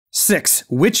6.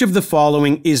 Which of the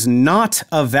following is not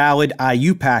a valid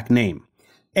IUPAC name?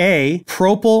 A.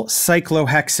 Propyl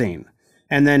cyclohexane.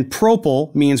 And then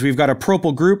propyl means we've got a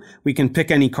propyl group. We can pick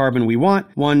any carbon we want.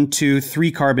 1, 2,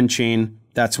 3 carbon chain.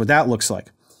 That's what that looks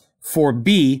like. For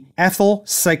B, ethyl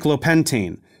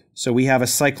cyclopentane. So we have a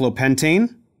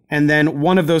cyclopentane, and then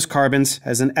one of those carbons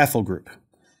has an ethyl group.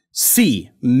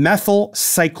 C, methyl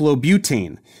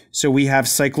cyclobutane. So we have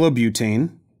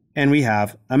cyclobutane, and we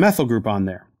have a methyl group on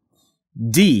there.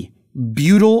 D,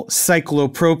 butyl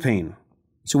cyclopropane.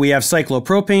 So we have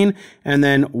cyclopropane, and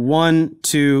then 1,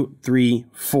 2, 3,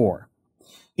 4.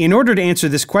 In order to answer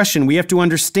this question, we have to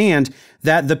understand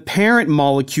that the parent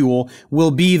molecule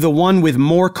will be the one with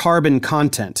more carbon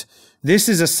content. This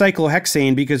is a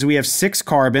cyclohexane because we have 6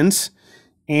 carbons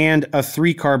and a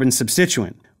 3-carbon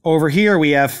substituent. Over here,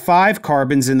 we have 5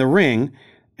 carbons in the ring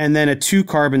and then a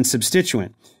 2-carbon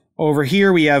substituent. Over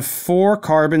here, we have 4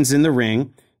 carbons in the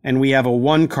ring and we have a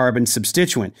 1-carbon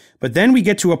substituent. But then we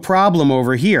get to a problem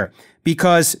over here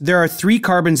because there are 3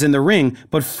 carbons in the ring,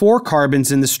 but 4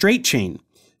 carbons in the straight chain.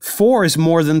 4 is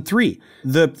more than 3.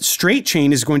 The straight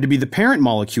chain is going to be the parent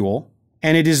molecule,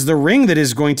 and it is the ring that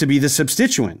is going to be the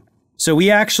substituent. So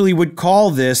we actually would call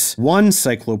this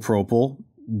 1-cyclopropyl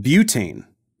butane.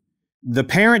 The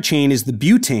parent chain is the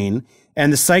butane,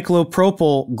 and the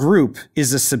cyclopropyl group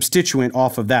is a substituent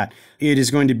off of that. It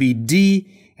is going to be D,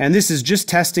 and this is just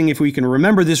testing if we can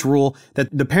remember this rule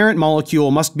that the parent molecule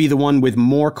must be the one with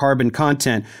more carbon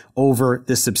content over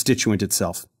the substituent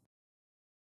itself.